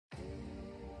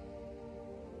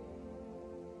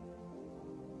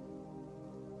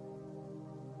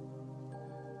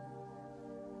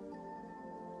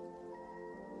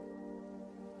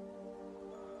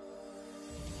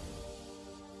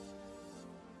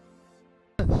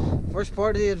First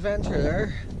part of the adventure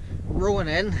there. Rowing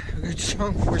in, a good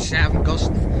strong 4-7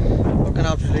 gusting. Looking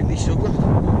absolutely soaking.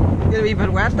 Get a wee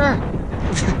bit wet there.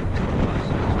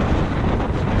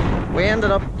 We ended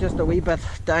up just a wee bit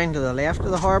down to the left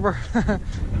of the harbour.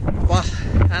 But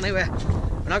anyway,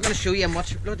 we're not going to show you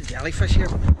much. Load of jellyfish here.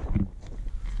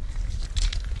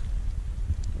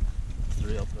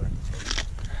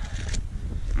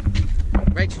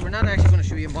 Right, so we're not actually going to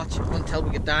show you much until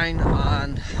we get down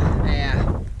and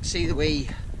see the wee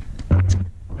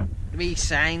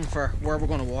sign for where we're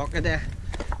going to walk today.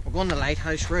 We're going the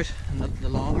lighthouse route and the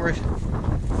long route.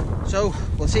 So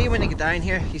we'll see you when you get down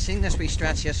here. You seen this wee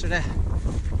stretch yesterday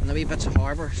and the wee bits of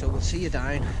harbour, so we'll see you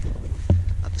down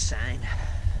at the sign.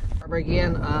 Harbour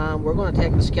again, we're going to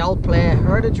take the Scalpay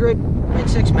Hebrides route, about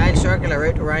 6 mile circular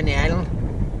route around the island.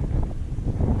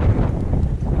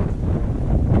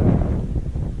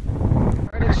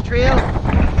 Hebrides trail,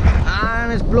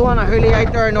 and it's blowing a hoolie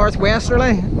out there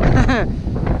northwesterly.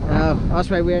 That's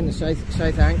why we're in the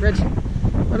south anchorage.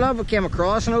 I love we came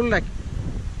across an old, like,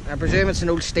 I presume it's an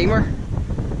old steamer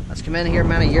that's come in here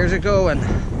many years ago, and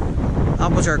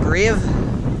that was our grave.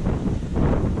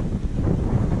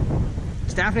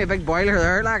 It's definitely a big boiler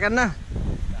there, like, isn't it?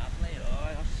 Definitely,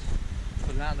 that's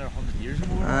been landing there 100 years or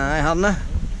more. Aye, hadn't it?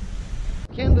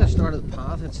 Came to the start of the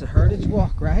path, it's the Hebrides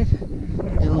walk, right?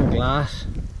 In the glass.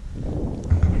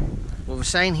 Well, the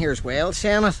sign here as well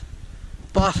saying it,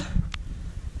 but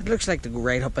it looks like to go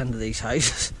right up into these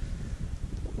houses.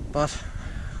 But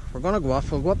we're going to go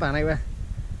up, we'll go up anyway.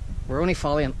 We're only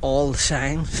following all the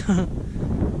signs. So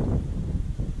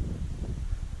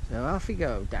off we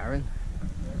go, Darren.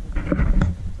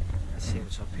 Let's see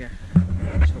what's up here.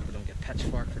 Let's hope we don't get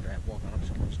pitchforked for walking up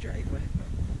someone's driveway.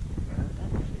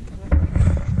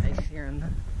 Nice here, isn't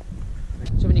it?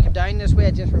 So when you come down this way,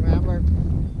 just remember,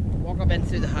 walk up in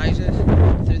through the houses,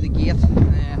 through the gate,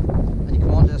 and you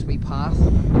come onto this wee path.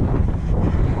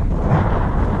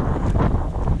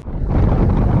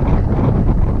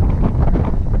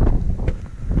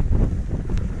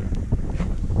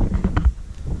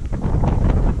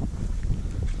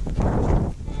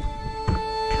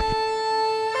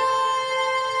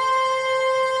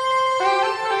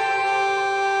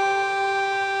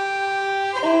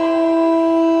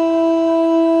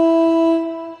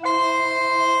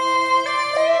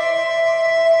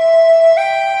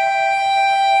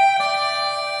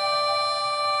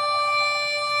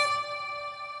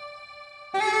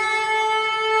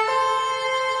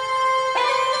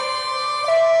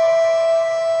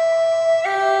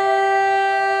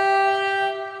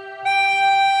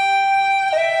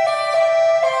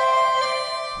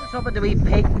 Up at the wee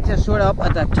peak, just sort of up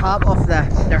at the top of the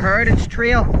Hebrides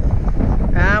trail.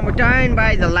 We're down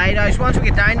by the lighthouse. Once we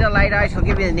get down to the lighthouse, I'll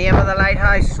give you the name of the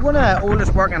lighthouse. It's one of the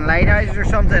oldest working lighthouses or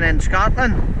something in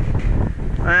Scotland.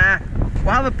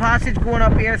 We'll have a passage going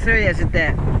up here through, is it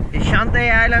the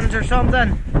Scalpay Islands or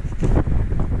something?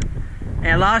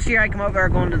 Last year I came up there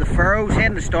going to the Furrows,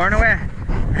 heading to Stornoway.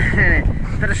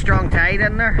 Bit of strong tide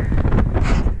in there.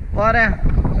 But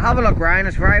have a look round,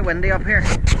 it's very windy up here.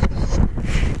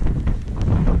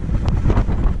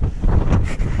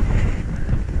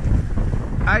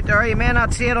 Out there, you may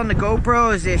not see it on the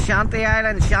GoPro, is the Scalpay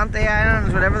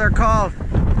Islands, whatever they're called.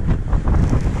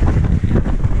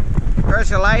 There's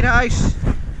the lighthouse.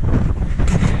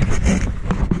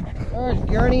 There's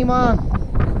Journeyman.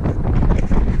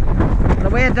 And the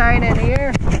way down in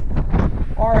here,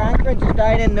 our anchorage is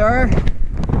down in there.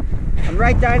 And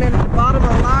right down in the bottom of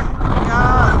the loch,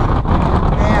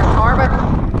 Harbour,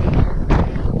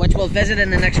 which we'll visit in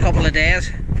the next couple of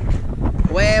days.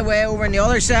 Way over on the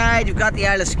other side, you've got the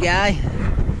Isle of Skye.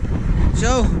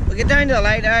 So, we'll get down to the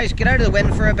lighthouse, get out of the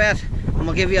wind for a bit, and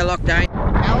we'll give you a look down.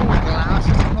 Elm Glass,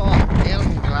 it's called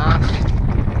Elm Glass.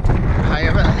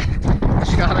 However the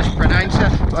Scottish pronounce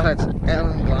it, but it's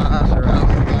Elm Glass or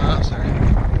Elm Glass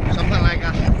or something like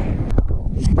that.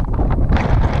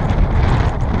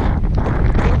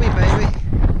 Baby.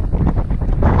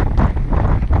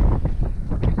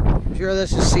 I'm sure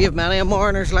this has saved many a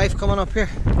mourner's life coming up here.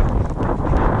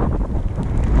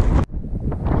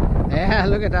 Yeah,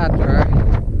 look at that there.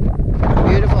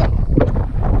 Beautiful.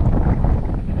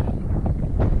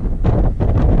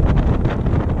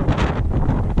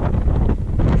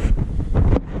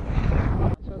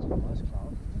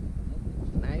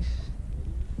 Nice.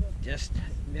 Just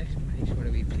nice sort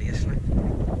of wee place, like.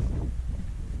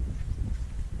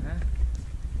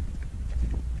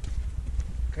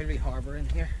 Could be harbour in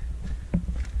here.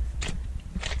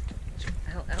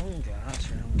 Elm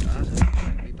Glass or Elm Glass.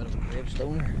 A wee bit of a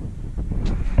gravestone.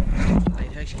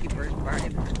 Lighthouse keeper's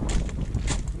bargain.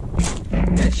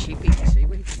 Got sheepy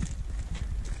seaweed.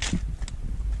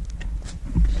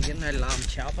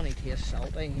 chap and he tastes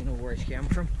salty, you know where he's came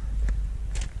from.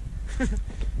 It's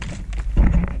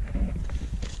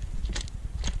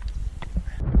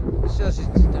just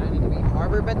down in the wee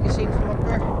harbour bit you seen from up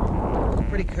there. It's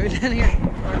pretty cool in here.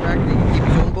 I reckon you can keep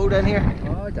his own boat in here.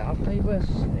 Oh, definitely, but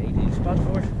an ideal spot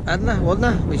for it. Isn't it?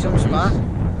 Wouldn't it? Be some spot.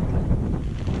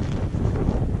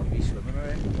 Maybe swimming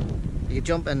around. You could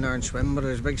jump in there and swim, but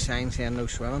there's a big sign saying no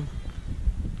swimming.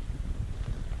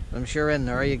 I'm sure in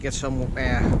there you get some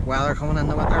weather coming in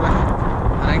the winter. Like.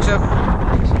 I think so.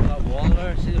 See that wall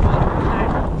there? See the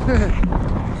water there?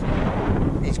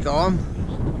 He's gone.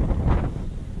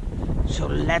 So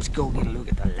let's go get a look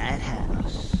at the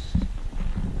lighthouse.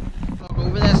 Talk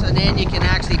over this and then you can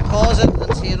actually pause it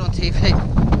and see it on TV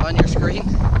on your screen.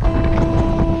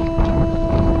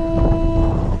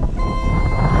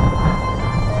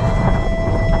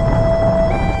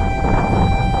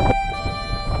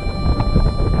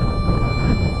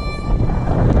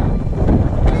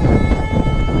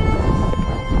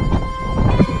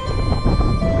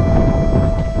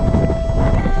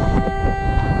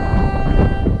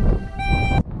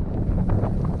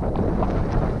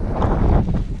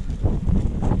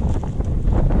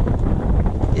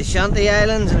 Scalpay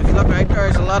Islands, and if you look out there,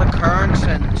 there's a lot of currents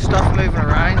and stuff moving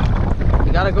around.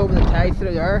 You gotta go with the tide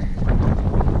through there.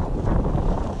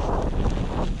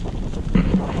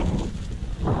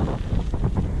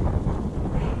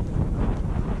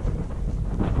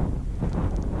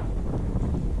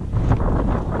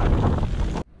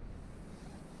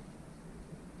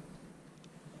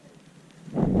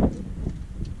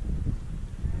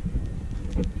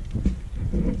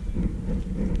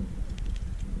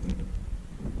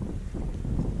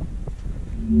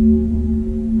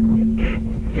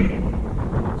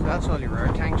 So that's all your air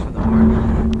tanks for the horn.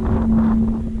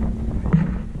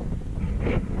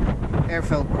 Air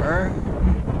filled air,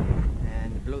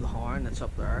 and you blow the horn that's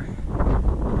up there.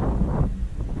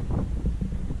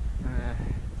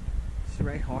 It's the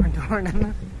right horn door, isn't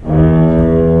it?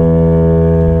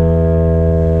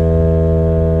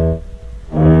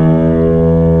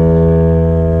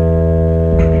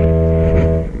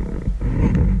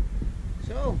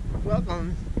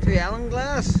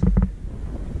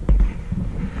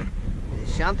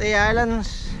 Scalpay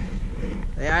Islands,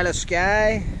 the Isle of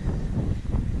Skye,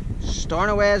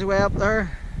 Stornoway is way up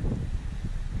there.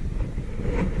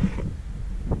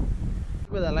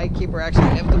 Where the lightkeeper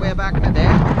actually lived way back in the day.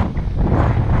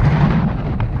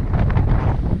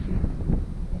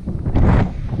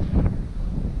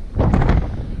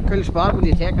 Cool spot, will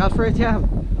you take that for it, yeah?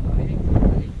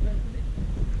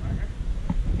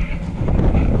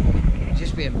 It'd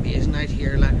just be amazing out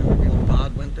here, like real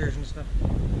bad winters and stuff.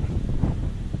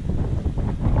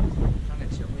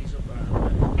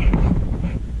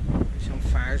 Some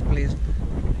fires blazing.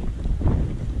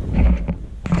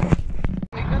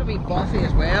 We've got to be bossy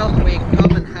as well, so we can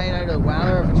come and hide out of the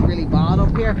weather if it's really bad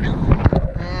up here.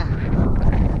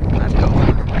 Let's go.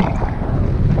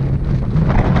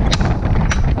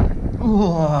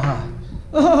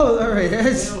 Oh, there he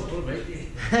is.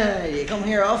 You come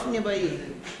here often, you buddy?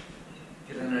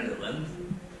 Get in out of the wind.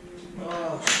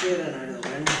 Oh, straight in out of the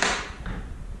wind.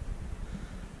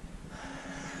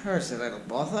 There's the little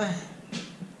bothy.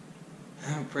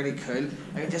 Oh, pretty cool.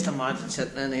 I can just imagine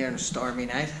sitting in here on a stormy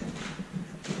night.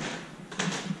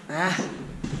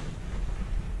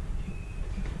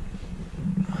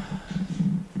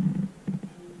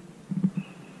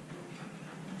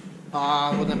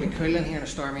 Oh, wouldn't it be cool in here on a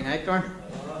stormy night, Gordon?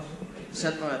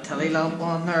 Sitting with a tilly lamp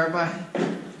on there, by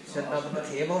sitting up at the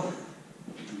table.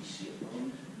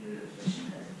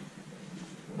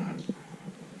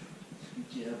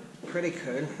 Pretty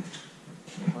cool.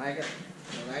 I like it.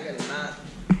 I like it a lot.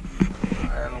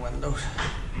 There are the windows.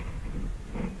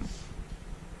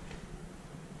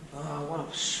 Oh, what a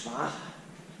spot.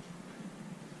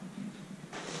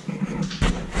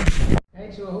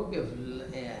 Right, so I hope you've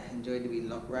enjoyed the wee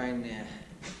look round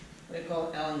what do you call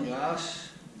it? Ellen Glass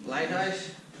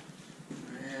Lighthouse.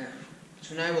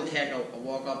 So now we'll take a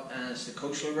walk up, and it's the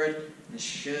coastal route, and it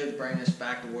should bring us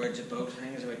back towards the boat. I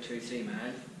think it's about 2-3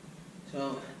 miles.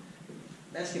 So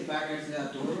let's get back out to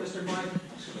that door, Mr. Boy.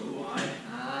 Let's go,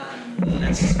 and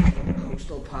let's see what the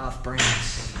coastal path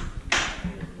brings.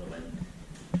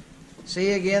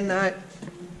 See you again now.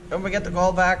 Don't forget to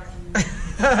call back.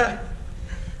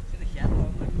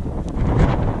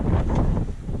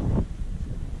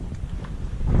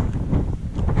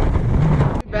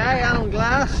 Goodbye, Alan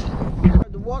Glass.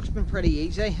 The walk's been pretty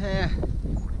easy.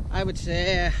 I would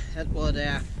say it would.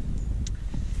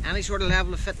 Any sort of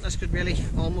level of fitness could really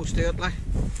almost do it. Like,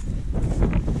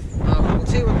 we'll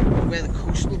see where the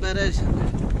coastal bit is.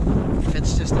 If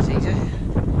it's just as easy.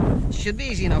 should be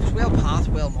easy enough. It's well path,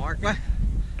 well marked, like.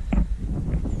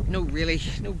 No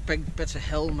big bits of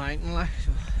hill mountain, like.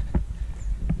 So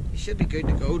you should be good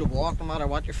to go to walk no matter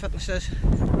what your fitness is.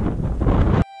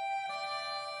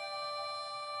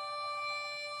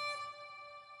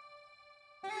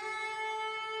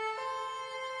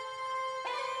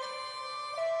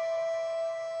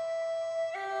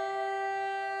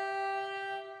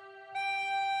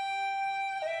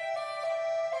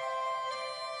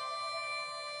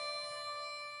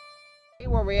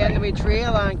 Where we end the wee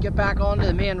trail and get back onto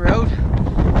the main road.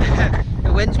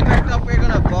 The wind's picked up, we're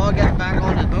gonna bog it back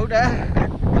onto the boat,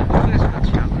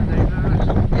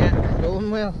 Yeah,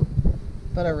 going well.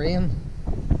 Bit of rain.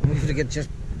 We have to get just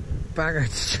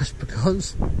backwards just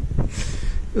because.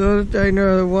 Down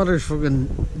there the water's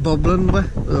fucking bubbling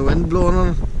with the wind blowing on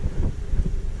it.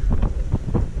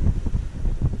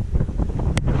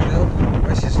 Well,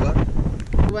 wish us luck.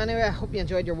 So anyway, I hope you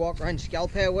enjoyed your walk around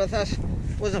Scalpay with us.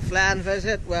 It was a flying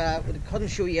visit. We couldn't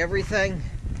show you everything,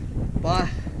 but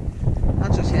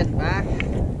that's us heading back.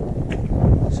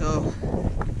 So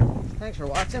thanks for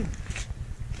watching.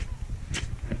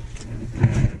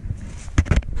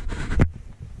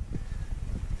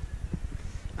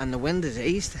 And the wind is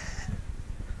east.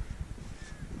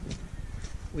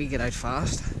 We get out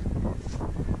fast.